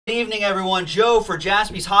Good evening, everyone. Joe for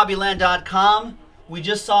JaspysHobbyland.com. We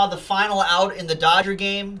just saw the final out in the Dodger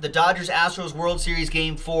game, the Dodgers-Astros World Series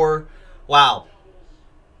Game 4. Wow.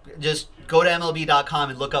 Just go to MLB.com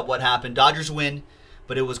and look up what happened. Dodgers win,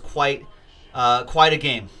 but it was quite a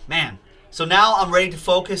game. Man. So now I'm ready to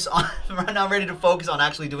focus on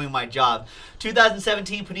actually doing my job.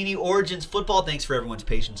 2017 Panini Origins Football. Thanks for everyone's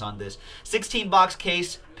patience on this. 16-box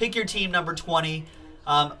case. Pick your team number 20.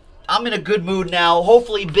 I'm in a good mood now.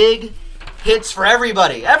 Hopefully big hits for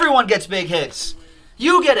everybody. Everyone gets big hits.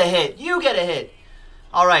 You get a hit. You get a hit.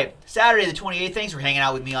 All right, Saturday the 28th. Thanks for hanging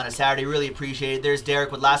out with me on a Saturday. Really appreciate it. There's Derek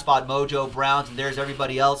with Last Spot Mojo, Browns, and there's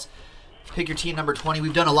everybody else. Pick your team number 20.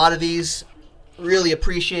 We've done a lot of these. Really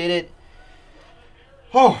appreciate it.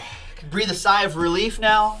 Oh, I can breathe a sigh of relief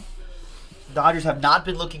now. The Dodgers have not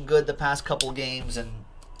been looking good the past couple games, and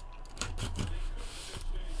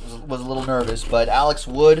was a little nervous. But Alex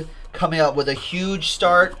Wood coming up with a huge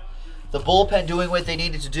start. The bullpen doing what they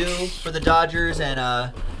needed to do for the Dodgers,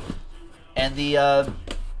 and the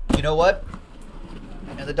you know what?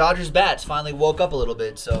 And the Dodgers bats finally woke up a little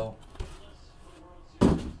bit. So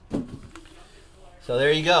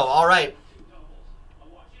there you go. All right.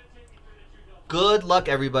 Good luck,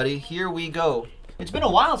 everybody. Here we go. It's been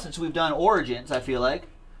a while since we've done Origins, I feel like.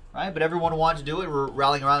 Right? But everyone wanted to do it. We're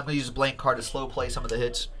rallying around. I'm going to use a blank card to slow play some of the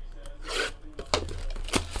hits.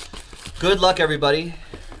 Good luck, everybody.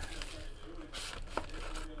 I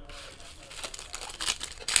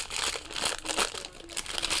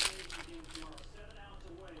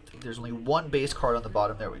think there's only one base card on the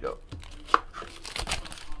bottom. There we go.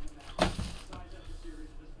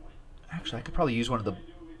 Actually, I could probably use one of the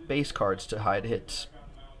base cards to hide hits.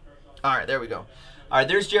 All right, there we go. All right,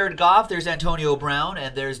 there's Jared Goff, there's Antonio Brown,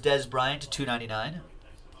 and there's Des Bryant to $2.99.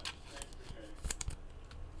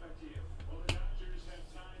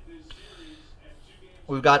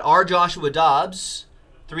 We've got our Joshua Dobbs,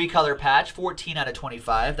 3-color patch, 14 out of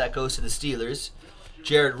 25. That goes to the Steelers.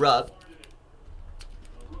 Jared Rupp.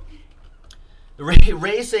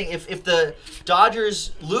 Ray saying, if the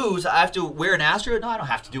Dodgers lose, I have to wear an Astro? No, I don't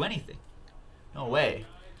have to do anything. No way.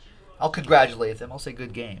 I'll congratulate them. I'll say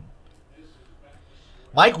good game.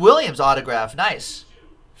 Mike Williams autograph. Nice.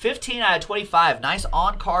 15 out of 25. Nice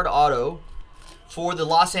on-card auto for the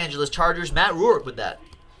Los Angeles Chargers. Matt Ruark with that.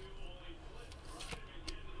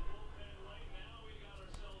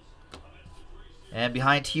 And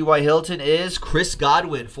behind T.Y. Hilton is Chris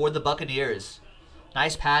Godwin for the Buccaneers.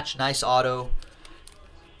 Nice patch. Nice auto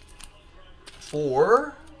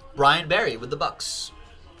for Brian Berry with the Bucks.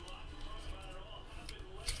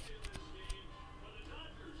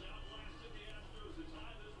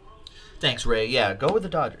 Thanks, Ray. Yeah, go with the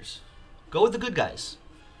Dodgers. Go with the good guys.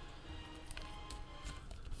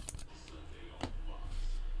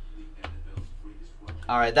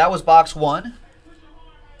 All right, that was box 1.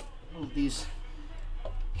 Move these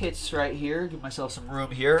hits right here. Give myself some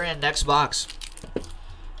room here. And next box.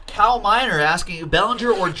 Cal Miner asking,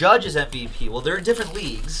 Bellinger or Judge is MVP? Well, they're in different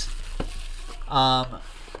leagues.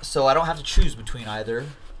 So I don't have to choose between either.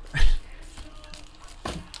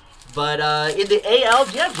 But in the AL,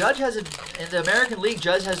 yeah, Judge has in the American League,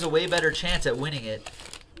 Judge has a way better chance at winning it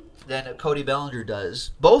than Cody Bellinger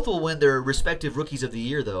does. Both will win their respective Rookies of the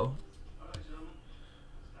Year, though.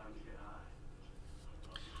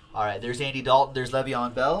 All right, there's Andy Dalton. There's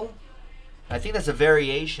Le'Veon Bell. I think that's a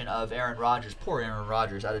variation of Aaron Rodgers. Poor Aaron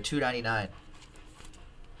Rodgers out of $2.99.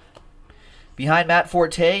 Behind Matt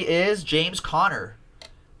Forte is James Conner.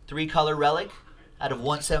 3-color relic out of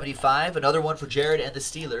 175. Another one for Jared and the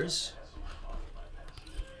Steelers.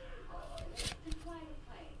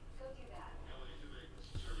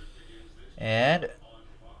 And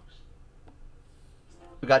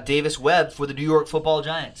we got Davis Webb for the New York Football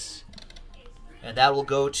Giants. And that will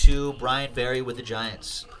go to Brian Berry with the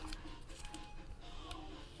Giants.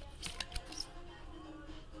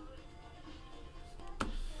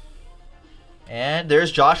 And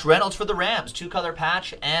there's Josh Reynolds for the Rams. 2-color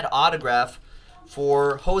patch and autograph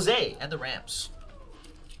for Jose and the Rams.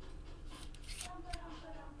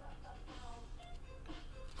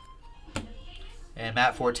 And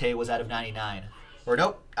Matt Forte was out of 99. Or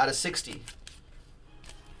nope, out of 60.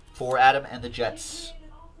 For Adam and the Jets.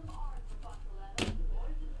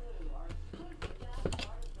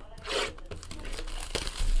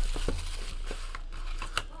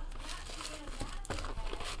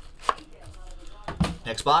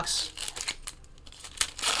 Next box.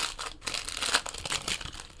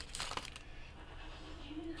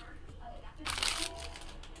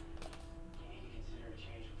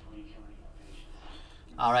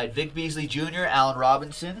 All right, Vic Beasley Jr., Allen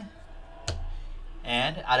Robinson.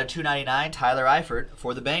 And out of 299, Tyler Eifert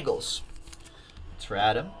for the Bengals. That's for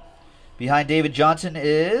Adam. Behind David Johnson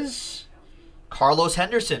is Carlos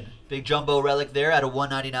Henderson. Big jumbo relic there out of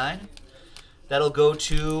 199. That'll go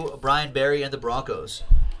to Brian Berry and the Broncos.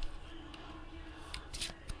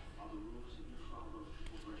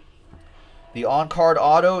 The on-card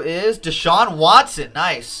auto is Deshaun Watson.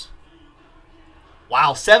 Nice.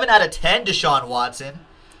 Wow, 7 out of 10 Deshaun Watson.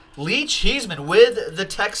 Lee Cheeseman with the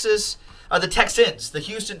Texans, the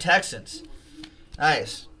Houston Texans.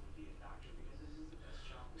 Nice.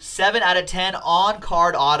 7 out of 10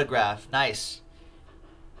 on-card autograph. Nice.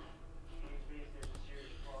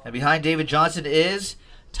 And behind David Johnson is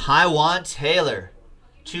Tywan Taylor.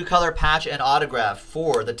 2-color patch and autograph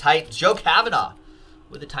for the Titans. Joe Kavanaugh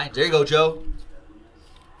with the Titans. There you go, Joe.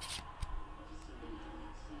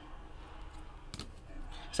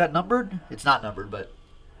 Is that numbered? It's not numbered, but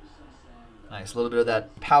nice. A little bit of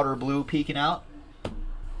that powder blue peeking out.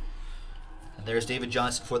 And there's David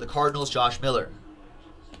Johnson for the Cardinals, Josh Miller.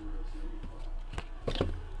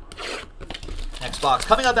 Next box.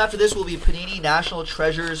 Coming up after this will be Panini National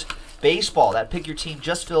Treasures Baseball. That pick your team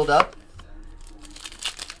just filled up.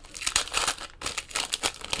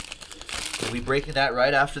 We'll be breaking that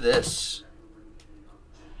right after this.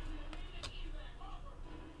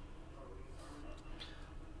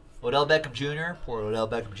 Odell Beckham Jr. Poor Odell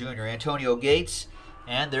Beckham Jr. Antonio Gates.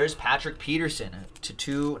 And there's Patrick Peterson to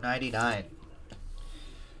 299.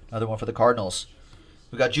 Another one for the Cardinals.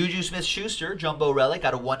 We got Juju Smith-Schuster, jumbo relic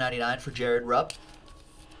out of 199 for Jared Rupp.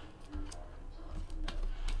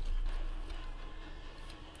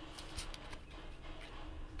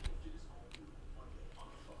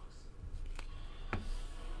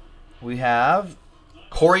 We have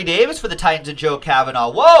Corey Davis for the Titans and Joe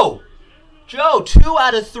Kavanaugh. Whoa! Joe, 2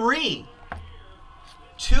 out of 3.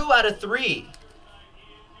 2 out of 3.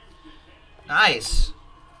 Nice.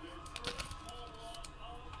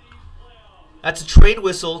 That's a train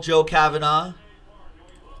whistle, Joe Kavanaugh.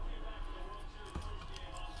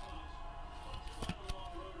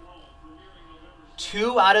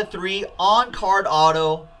 Two out of 3 on-card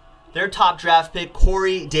auto. Their top draft pick,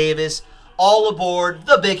 Corey Davis. All aboard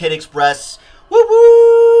the Big Hit Express. Woo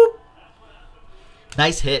woo!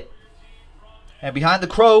 Nice hit. And behind the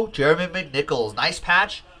Crow, Jeremy McNichols. Nice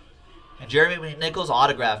patch. And Jeremy McNichols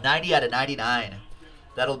autograph, 90 out of 99.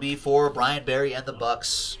 That'll be for Brian Berry and the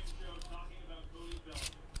Bucks.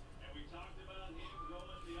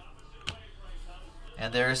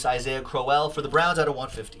 And there's Isaiah Crowell for the Browns out of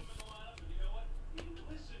 150.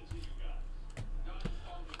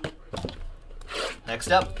 Next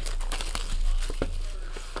up.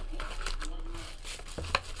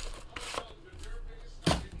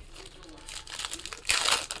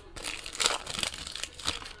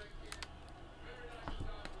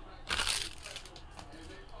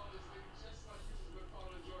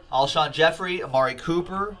 Alshon Jeffrey, Amari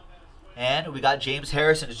Cooper, and we got James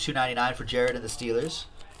Harrison to 299 for Jared and the Steelers.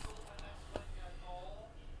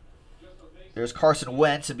 There's Carson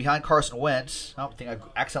Wentz, and behind Carson Wentz, I don't think I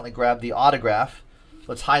accidentally grabbed the autograph.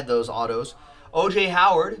 Let's hide those autos. O.J.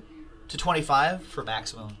 Howard to 25 for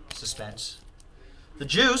maximum suspense. The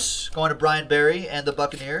Juice going to Brian Berry and the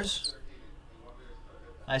Buccaneers.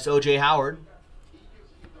 Nice O.J. Howard.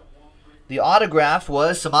 The autograph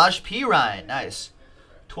was Samaj P. Ryan. Nice.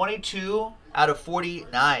 22 out of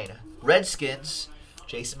 49. Redskins,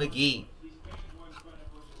 Jason McGee.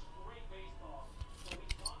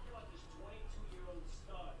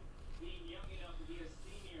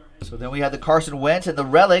 So then we have the Carson Wentz, and the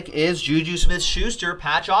relic is Juju Smith-Schuster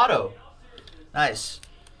patch auto. Nice.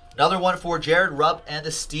 Another one for Jared Rupp and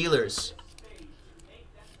the Steelers.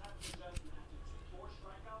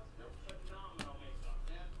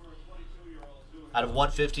 Out of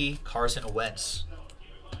 150, Carson Wentz.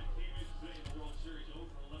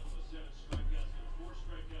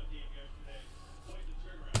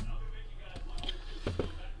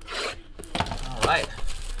 All right.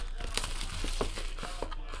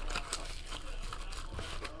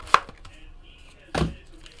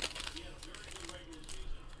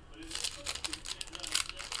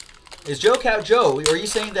 Is Joe are you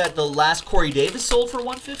saying that the last Corey Davis sold for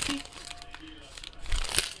 150?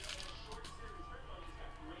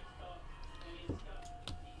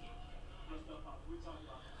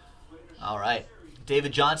 All right.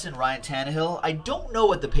 David Johnson, Ryan Tannehill. I don't know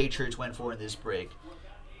what the Patriots went for in this break.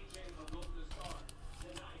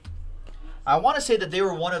 I want to say that they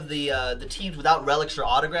were one of the teams without relics or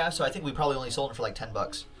autographs, so I think we probably only sold them for like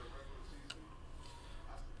 $10.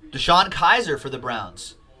 Deshaun Kaiser for the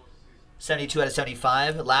Browns. 72 out of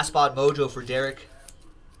 75. Last spot mojo for Derek.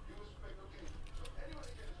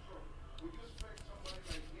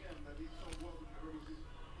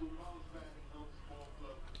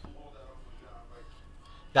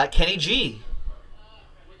 Got Kenny G.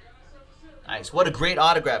 Nice. What a great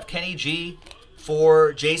autograph. Kenny G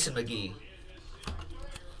for Jason McGee.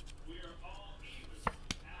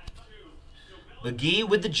 McGee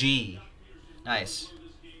with the G. Nice.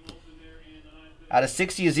 Out of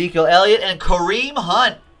 60, Ezekiel Elliott and Kareem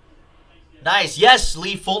Hunt. Nice. Yes,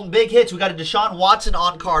 Lee Fulton. Big hits. We got a Deshaun Watson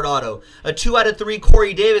on-card auto. A 2 out of 3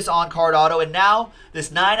 Corey Davis on-card auto. And now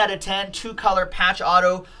this 9 out of 10 two-color patch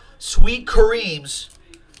auto. Sweet Kareems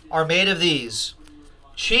are made of these.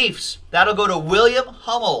 Chiefs. That'll go to William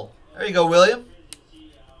Hummel. There you go, William.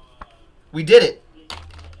 We did it.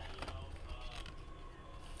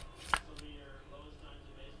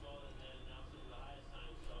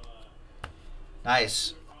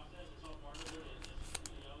 Nice.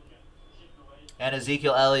 And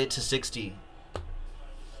Ezekiel Elliott to 60.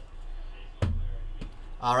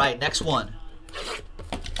 All right, next one.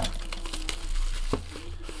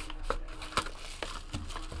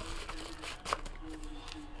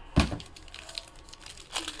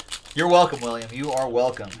 You're welcome, William. You are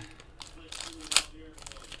welcome.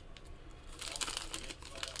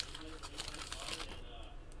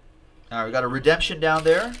 All right, we got a redemption down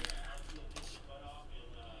there.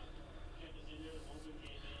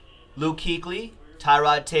 Luke Kuechly,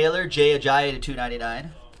 Tyrod Taylor, Jay Ajayi to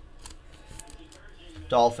 299.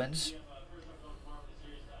 Dolphins.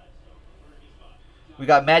 We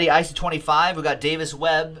got Matty Ice to 25. We got Davis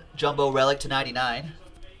Webb, Jumbo Relic to 99.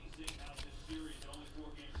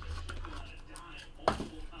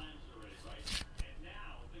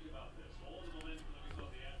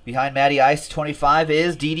 Behind Matty Ice to 25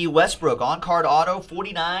 is D.D. Westbrook. On-card auto,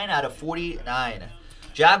 49 out of 49.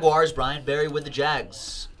 Jaguars, Brian Berry with the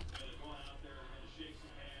Jags.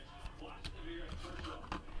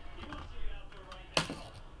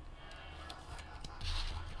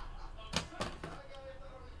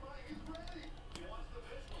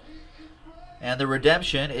 And the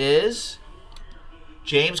redemption is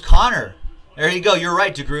James Conner. There you go. You're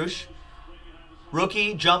right, DeGroosh.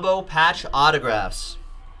 Rookie Jumbo Patch Autographs.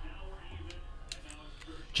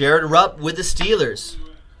 Jared Rupp with the Steelers.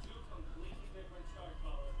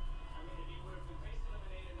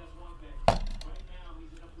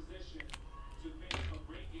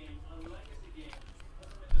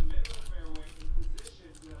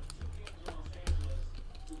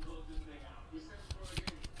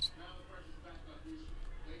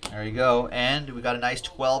 There you go. And we got a nice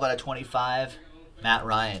 12 out of 25, Matt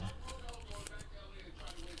Ryan.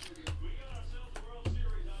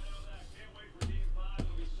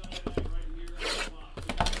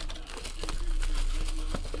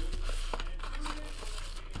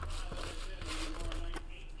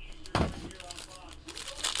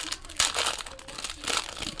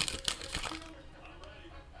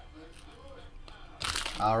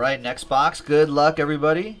 All right, next box. Good luck,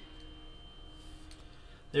 everybody.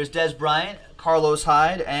 There's Des Bryant, Carlos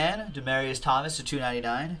Hyde, and Demaryius Thomas to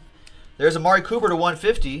 299. There's Amari Cooper to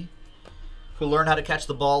 150, who learned how to catch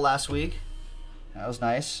the ball last week. That was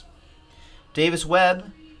nice. Davis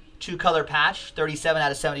Webb, two-color patch, 37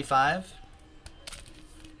 out of 75.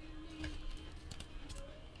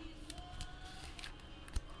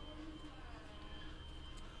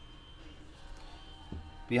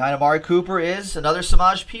 Behind Amari Cooper is another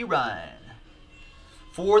Samaj P. Ryan.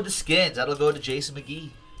 For the Skins, that'll go to Jason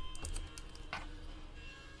McGee.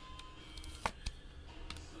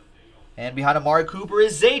 And behind Amari Cooper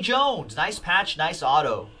is Zay Jones. Nice patch, nice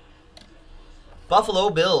auto.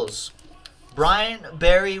 Buffalo Bills. Brian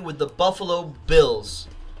Berry with the Buffalo Bills.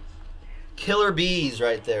 Killer bees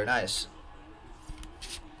right there. Nice.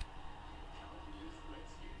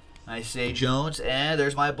 Nice Zay Jones. And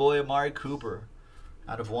there's my boy Amari Cooper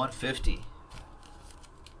out of 150.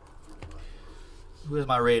 Who is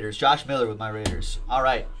my Raiders? Josh Miller with my Raiders. All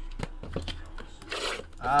right.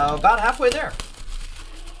 About halfway there.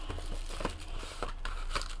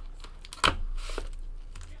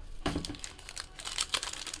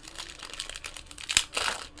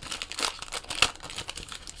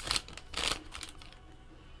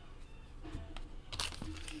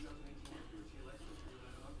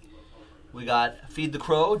 We got Feed the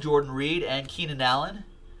Crow, Jordan Reed, and Keenan Allen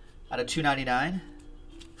out of 299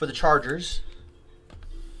 for the Chargers.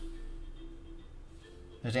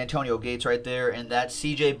 There's Antonio Gates right there, and that's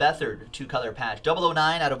C.J. Beathard, two-color patch.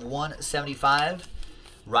 009 out of 175.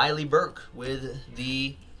 Riley Burke with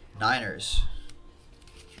the Niners.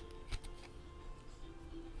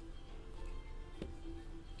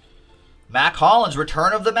 Mac Hollins,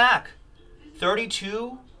 return of the Mac.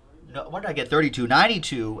 32. No, what did I get? 32.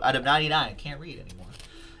 92 out of 99. I can't read anymore.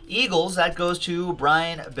 Eagles, that goes to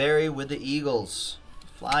Brian Berry with the Eagles.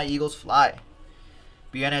 Fly, Eagles, fly.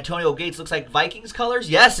 Behind Antonio Gates, looks like Vikings colors.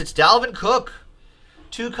 Yes, it's Dalvin Cook.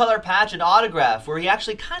 2-color patch and autograph, where he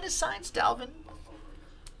actually kind of signs Dalvin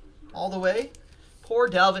all the way. Poor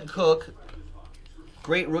Dalvin Cook.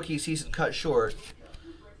 Great rookie season cut short.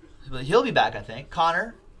 But he'll be back, I think.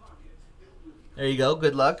 Connor. There you go.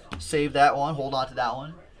 Good luck. Save that one. Hold on to that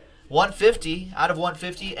one. 150 out of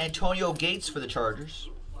 150. Antonio Gates for the Chargers.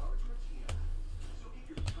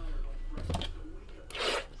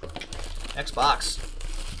 Next box.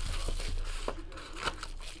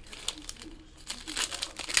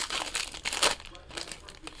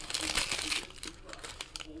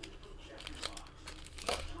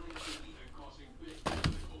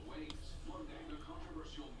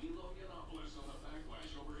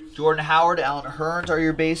 Jordan Howard, Alan Hearns are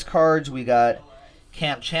your base cards. We got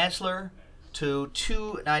Cam Chancellor to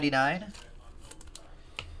 299.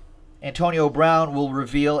 Antonio Brown will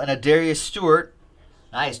reveal, and a Darius Stewart.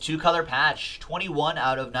 Nice, 2-color patch, 21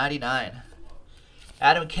 out of 99.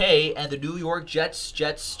 Adam K. and the New York Jets.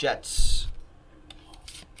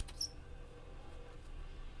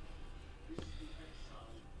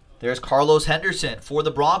 There's Carlos Henderson for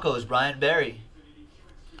the Broncos, Brian Berry.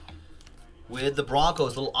 With the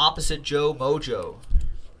Broncos, little opposite Joe Mojo.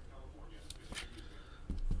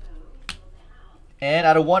 And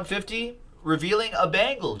out of 150, revealing a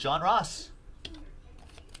Bengal, John Ross.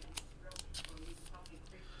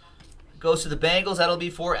 Goes to the Bengals. That'll be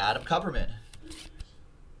for Adam Kupperman.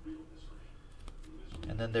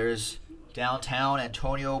 And then there's downtown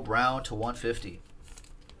Antonio Brown to 150.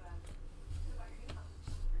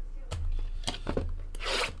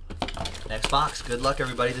 Next box. Good luck,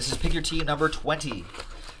 everybody. This is Pick Your Team number 20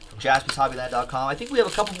 from JaspysHobbyland.com. I think we have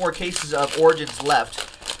a couple more cases of Origins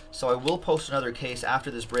left, so I will post another case after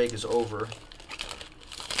this break is over.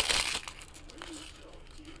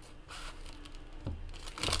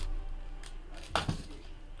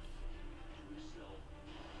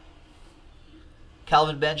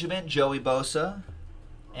 Calvin Benjamin, Joey Bosa,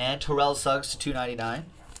 and Terrell Suggs to 299.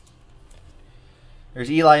 There's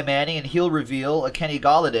Eli Manning, and he'll reveal a Kenny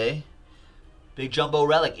Golladay. Big Jumbo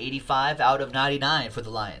Relic, 85 out of 99 for the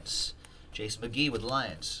Lions. Jason McGee with the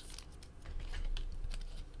Lions.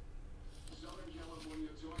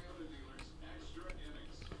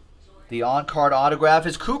 The on-card autograph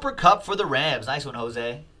is Cooper Kupp for the Rams. Nice one,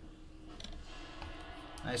 Jose.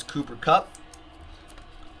 Nice Cooper Kupp.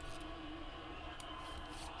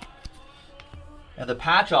 And the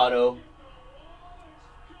patch auto,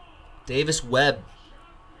 Davis Webb.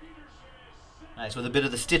 Nice, with a bit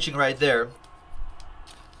of the stitching right there.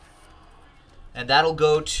 And that'll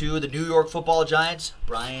go to the New York Football Giants,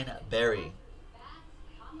 Brian Berry.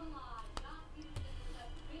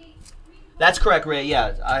 That's correct, Ray.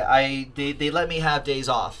 Yeah, they let me have days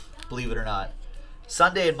off, believe it or not.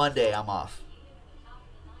 Sunday and Monday, I'm off.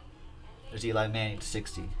 There's Eli Manning to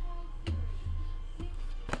 60.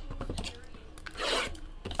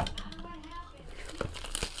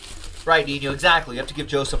 Right, Nino, exactly. You have to give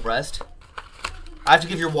Joe some rest. I have to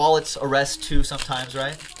give your wallets a rest too sometimes,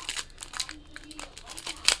 right?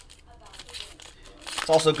 It's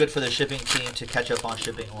also good for the shipping team to catch up on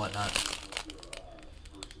shipping and whatnot.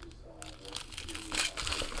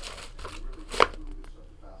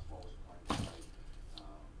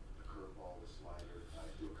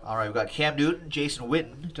 All right, we've got Cam Newton, Jason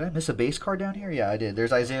Witten. Did I miss a base card down here? Yeah, I did.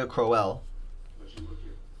 There's Isaiah Crowell.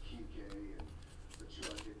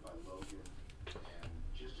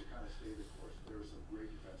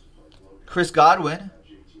 Chris Godwin,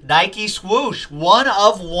 Nike swoosh, 1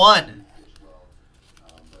 of 1.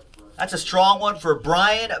 That's a strong one for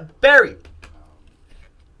Brian Berry.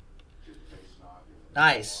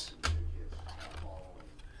 Nice.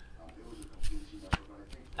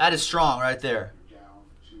 That is strong right there.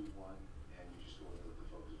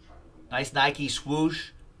 Nice Nike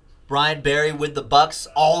swoosh. Brian Berry with the Bucks,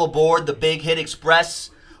 all aboard the Big Hit Express.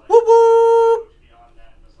 Whoop whoop.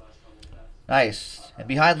 Nice. And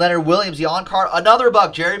behind Leonard Williams, the on-card, another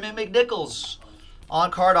Buck, Jeremy McNichols.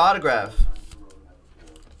 On-card autograph.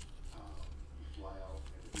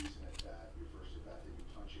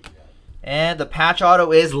 And the patch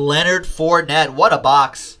auto is Leonard Fournette. What a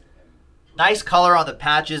box. Nice color on the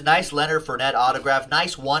patches. Nice Leonard Fournette autograph.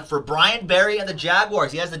 Nice one for Brian Berry and the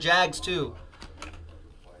Jaguars. He has the Jags too.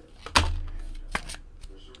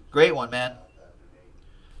 Great one, man.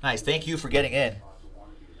 Nice. Thank you for getting in.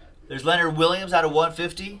 There's Leonard Williams out of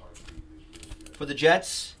 150 for the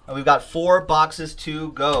Jets. And we've got 4 boxes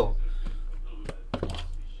to go.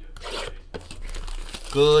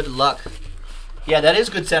 Good luck. Yeah, that is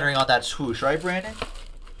good centering on that swoosh, right, Brandon?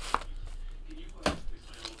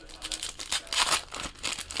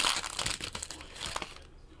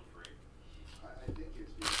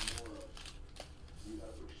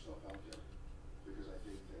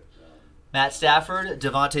 Matt Stafford,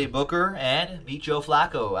 Devontae Booker, and meet Joe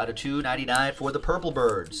Flacco out of 299 for the Purple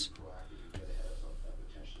Birds.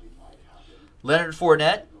 Leonard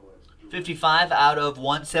Fournette, 55 out of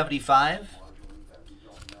 175.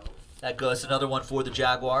 That goes another one for the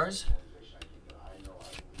Jaguars.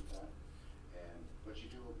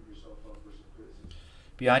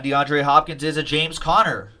 Behind DeAndre Hopkins is a James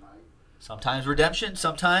Conner. Sometimes redemption,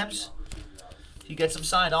 sometimes he gets him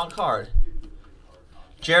signed on card.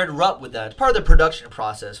 Jared Rupp with that. It's part of the production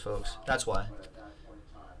process, folks. That's why.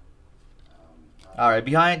 All right,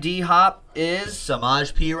 behind D-Hop is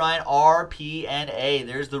Samaj P. Ryan, R, P, and A.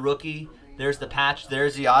 There's the rookie. There's the patch.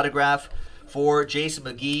 There's the autograph for Jason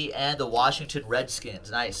McGee and the Washington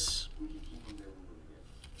Redskins. Nice.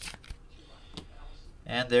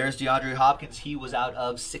 And there's DeAndre Hopkins. He was out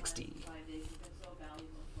of 60.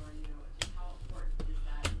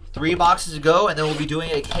 3 boxes to go, and then we'll be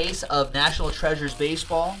doing a case of National Treasures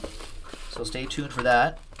Baseball. So stay tuned for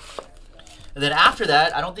that. And then after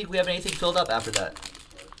that, I don't think we have anything filled up after that.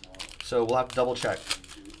 So we'll have to double check.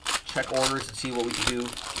 Check orders and see what we can do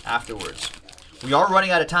afterwards. We are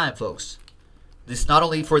running out of time, folks. This not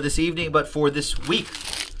only for this evening, but for this week.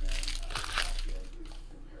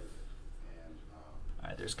 All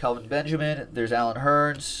right, there's Kelvin Benjamin. There's Alan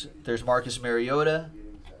Hearns. There's Marcus Mariota.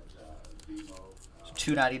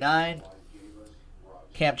 $2.99.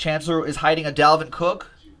 Cam Chancellor is hiding a Dalvin Cook.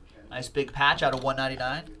 Nice big patch out of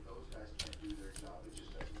 $1.99.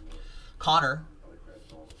 Connor.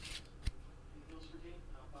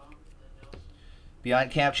 Behind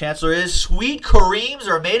Cam Chancellor is Sweet Kareems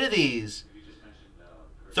are made of these.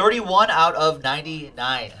 31 out of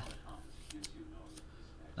 99.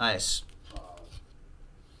 Nice.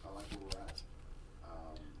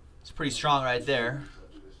 It's pretty strong right there.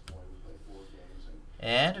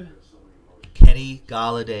 And Kenny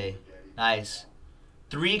Galladay. Nice.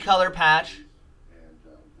 3-color patch.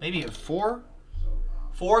 Maybe a 4?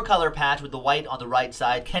 4-color patch with the white on the right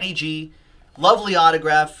side. Kenny G. Lovely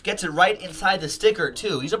autograph. Gets it right inside the sticker,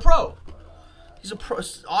 too. He's a pro. He's a pro.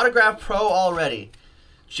 Autograph pro already.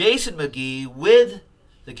 Jason McGee with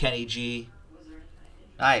the Kenny G.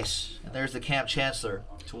 Nice. And there's the Cam Chancellor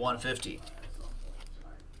to 150.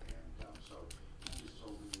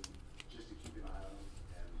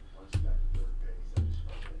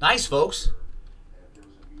 Nice, folks.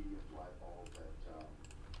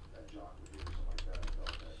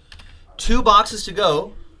 2 boxes to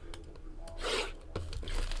go.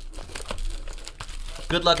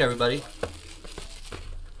 Good luck, everybody.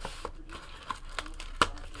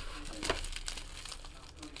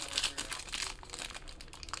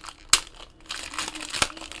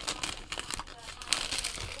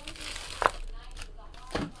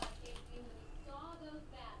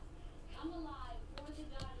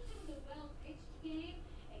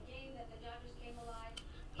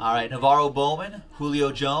 All right, Navarro Bowman,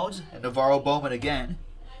 Julio Jones, and Navarro Bowman again.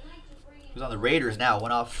 Who's on the Raiders now,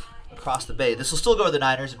 went off across the bay. This will still go to the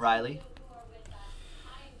Niners and Riley.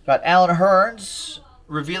 Got Alan Hearns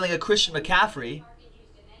revealing a Christian McCaffrey.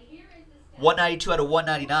 192 out of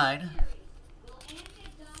 199.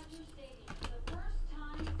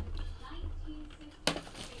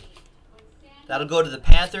 That'll go to the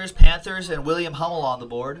Panthers. Panthers and William Hummel on the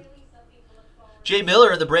board. Jay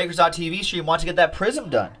Miller in the Breakers.tv stream wants to get that Prism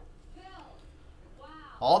done.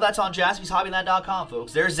 All that's on JaspysHobbyland.com,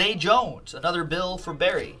 folks. There's Zay Jones, another bill for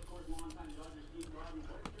Barry.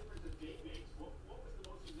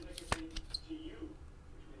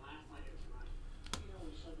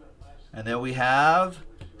 And then we have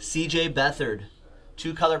CJ Beathard.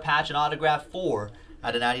 2-color patch and autograph 4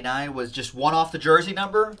 out of 99. Was just 1 off the jersey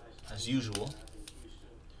number, as usual.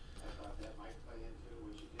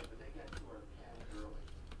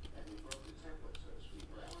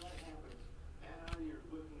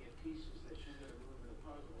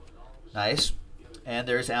 Nice. And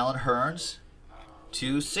there's Alan Hearns,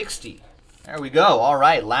 260. There we go. All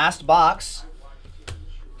right, last box.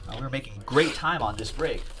 We're making great time on this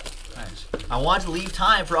break. Nice. I wanted to leave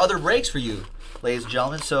time for other breaks for you, ladies and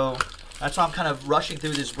gentlemen, so that's why I'm kind of rushing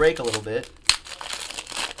through this break a little bit.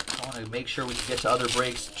 I want to make sure we can get to other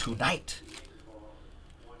breaks tonight.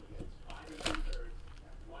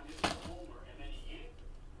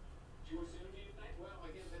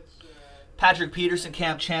 Patrick Peterson,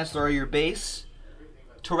 Cam Chancellor are your base.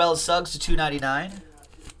 Terrell Suggs to 299.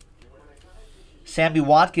 Sammy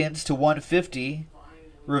Watkins to 150.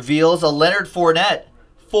 Reveals a Leonard Fournette.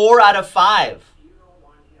 4 out of 5.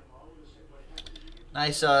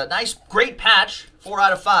 Nice, great patch. 4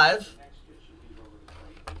 out of 5.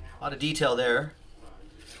 A lot of detail there.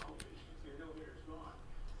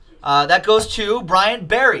 That goes to Brian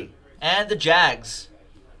Barry. and the Jags.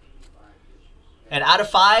 And out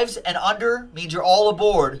of 5s and under means you're all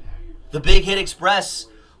aboard the Big Hit Express.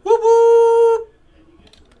 Whoop whoop!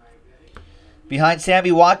 Behind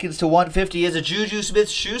Sammy Watkins to 150 is a Juju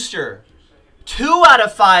Smith-Schuster. 2 out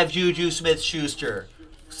of 5 Juju Smith-Schuster.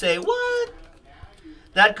 Say what?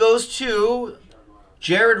 That goes to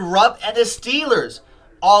Jared Rupp and the Steelers.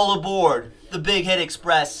 All aboard the Big Hit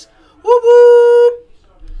Express. Whoop whoop!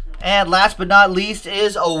 And last but not least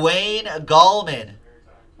is a Wayne Gallman.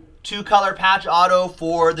 2-color patch auto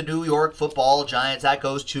for the New York Football Giants. That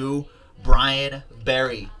goes to Brian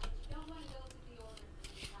Berry.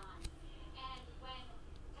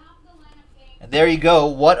 And there you go.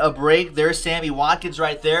 What a break. There's Sammy Watkins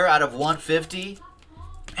right there out of 150.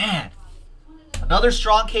 Man, another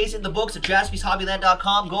strong case in the books at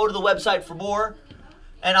JaspysHobbyland.com. Go to the website for more.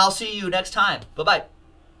 And I'll see you next time. Bye-bye.